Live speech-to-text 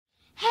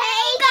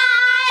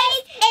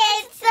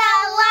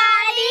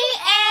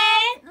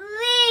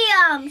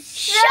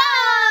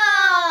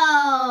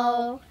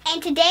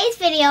today's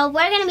video,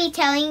 we're going to be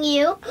telling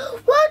you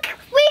what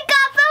we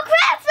got for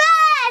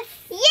Christmas!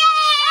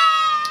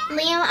 Yay!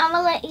 Liam, I'm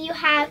going to let you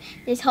have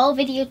this whole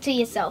video to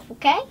yourself,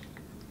 okay?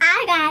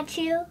 I got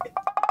you.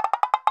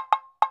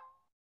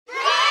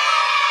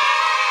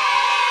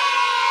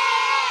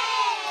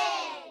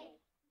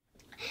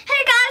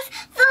 Hey guys,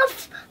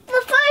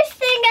 the first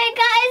thing I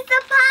got is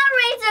the Power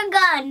Ranger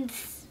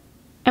guns.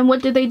 And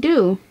what do they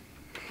do?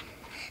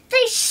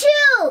 They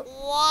shoot.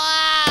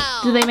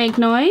 Wow. Do they make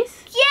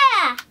noise?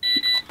 Yeah.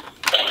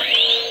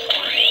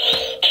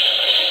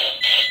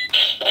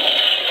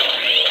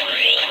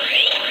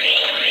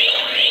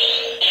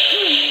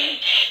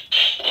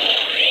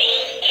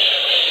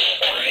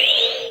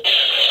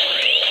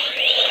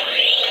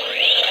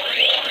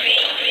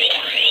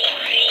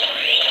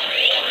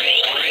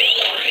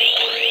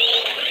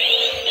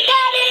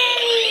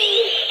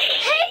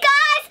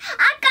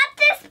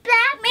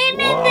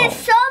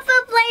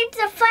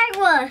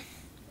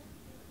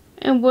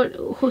 And what?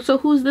 So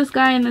who's this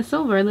guy in the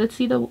silver? Let's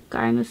see the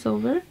guy in the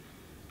silver.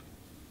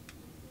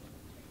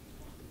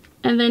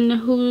 And then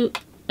who?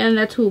 And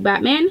that's who?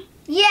 Batman?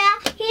 Yeah,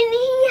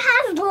 he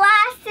has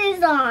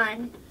glasses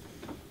on.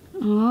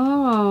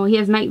 Oh, he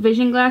has night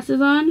vision glasses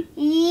on?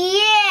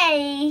 Yeah,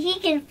 he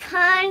can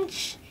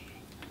punch,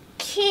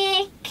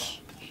 kick,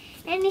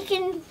 and he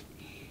can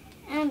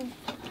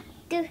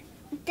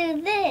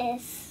do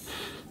this.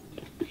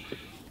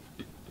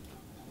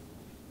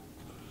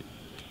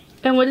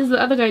 And what does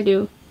the other guy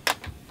do?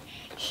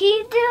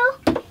 He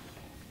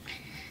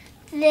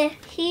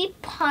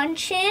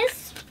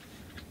punches,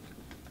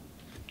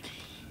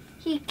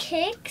 he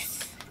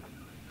kicks,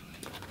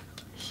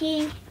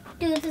 he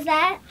does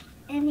that,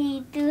 and he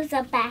does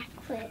a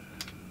backflip.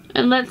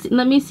 And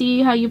let me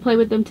see how you play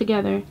with them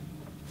together.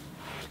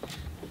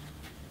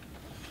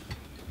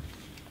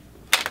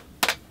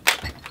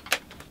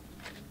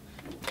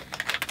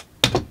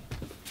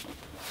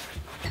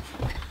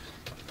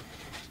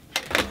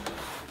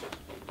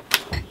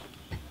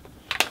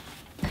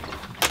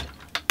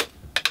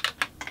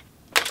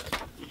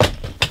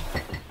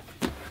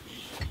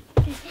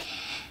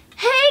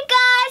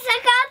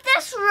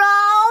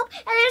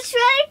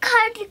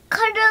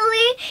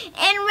 Cuddly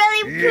and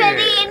really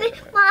pretty, and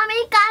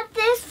Mommy got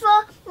this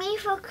for me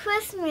for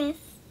Christmas.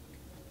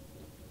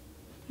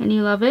 And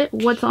you love it?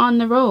 What's on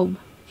the robe?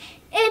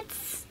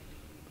 It's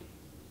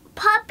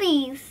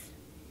puppies.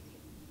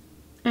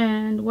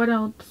 And what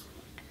else?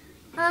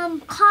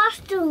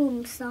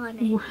 Costumes on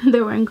it.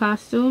 They're wearing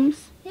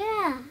costumes?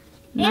 Yeah.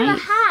 Nice. And a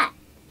hat.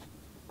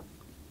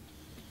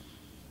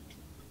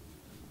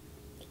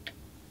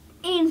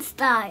 And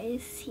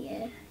stars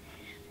here.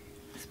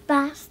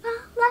 Stars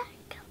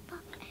like a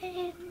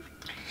button.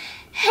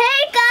 Hey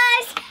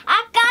guys,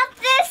 I got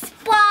this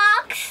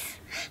box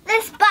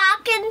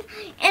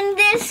and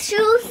there's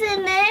shoes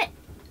in it,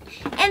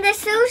 and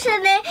it's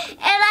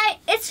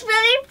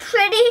really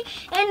pretty.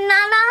 And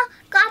Nana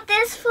got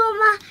this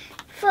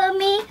for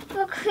me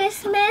for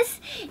Christmas,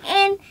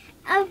 and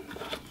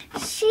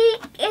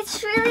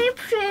it's really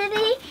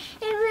pretty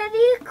and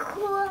really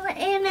cool,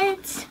 and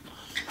it's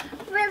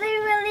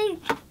really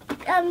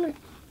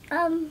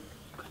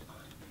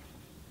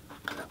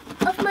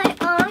of my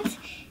aunt,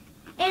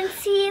 and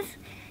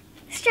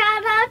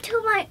shout out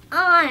to my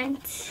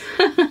aunt.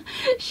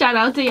 Shout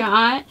out to your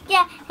aunt?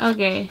 Yeah.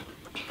 Okay.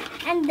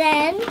 And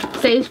then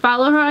say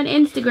follow her on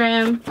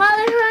Instagram. Follow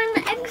her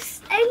on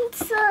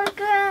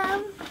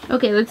Instagram.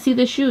 Okay, let's see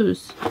the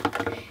shoes.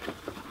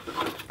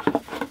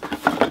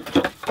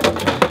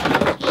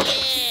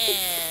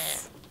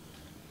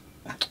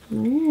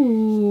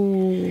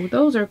 Ooh,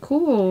 those are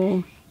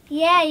cool.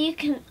 Yeah, you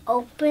can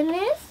open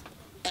this.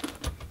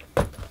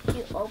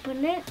 You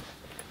open it.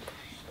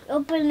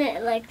 Open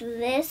it like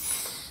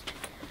this.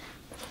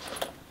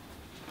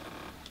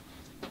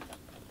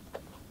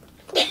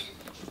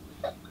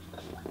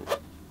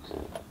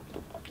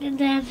 And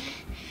then,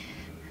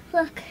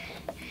 look.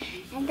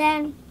 And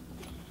then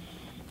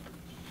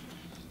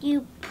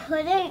you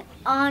put it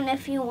on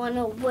if you want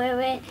to wear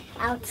it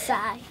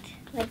outside.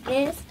 Like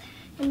this.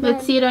 And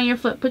let's see it on your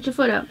foot. Put your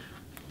foot up.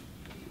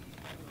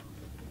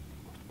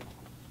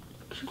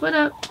 Put your foot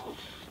up.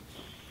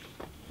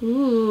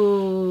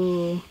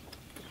 Ooh.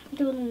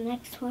 Do the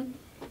next one.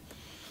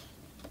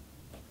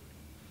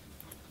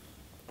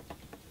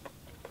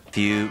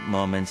 Few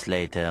moments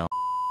later.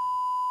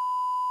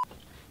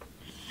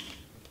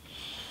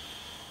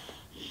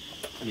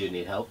 You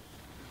need help?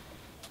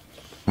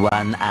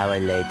 1 hour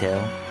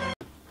later.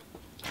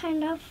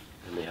 Kind of.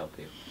 Let me help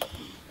you.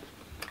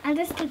 I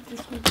just did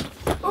this one.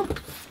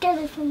 Oops, get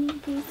it from me,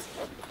 please.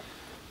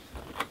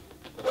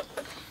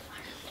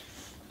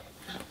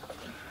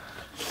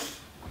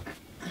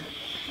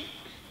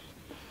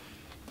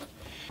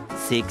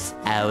 Six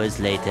hours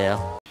later.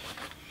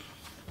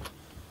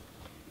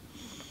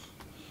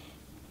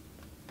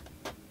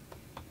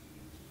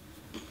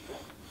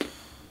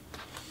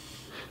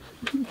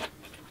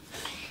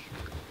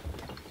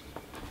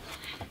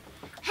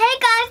 Hey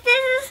guys,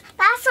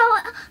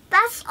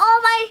 that's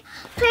all my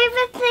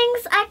favorite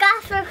things I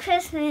got for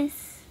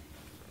Christmas.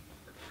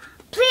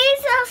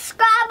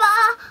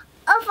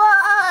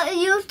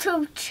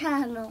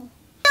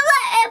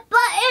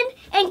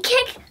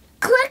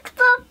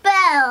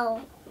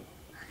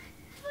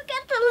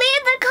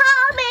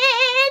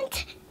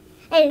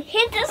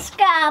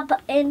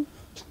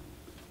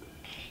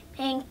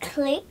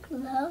 click the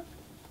bell.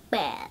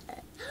 Bye,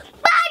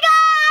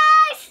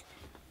 guys!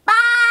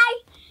 Bye!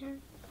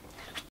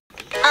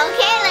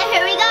 Okay,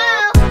 here we go.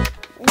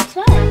 What's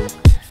that?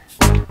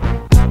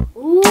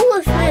 Ooh,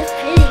 it smells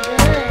pretty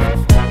good.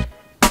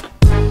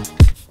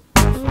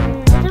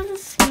 It doesn't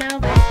smell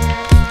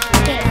bad.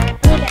 Okay,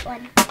 let me get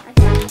one.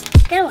 Okay,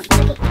 get one.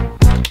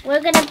 Okay,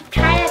 we're gonna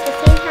try to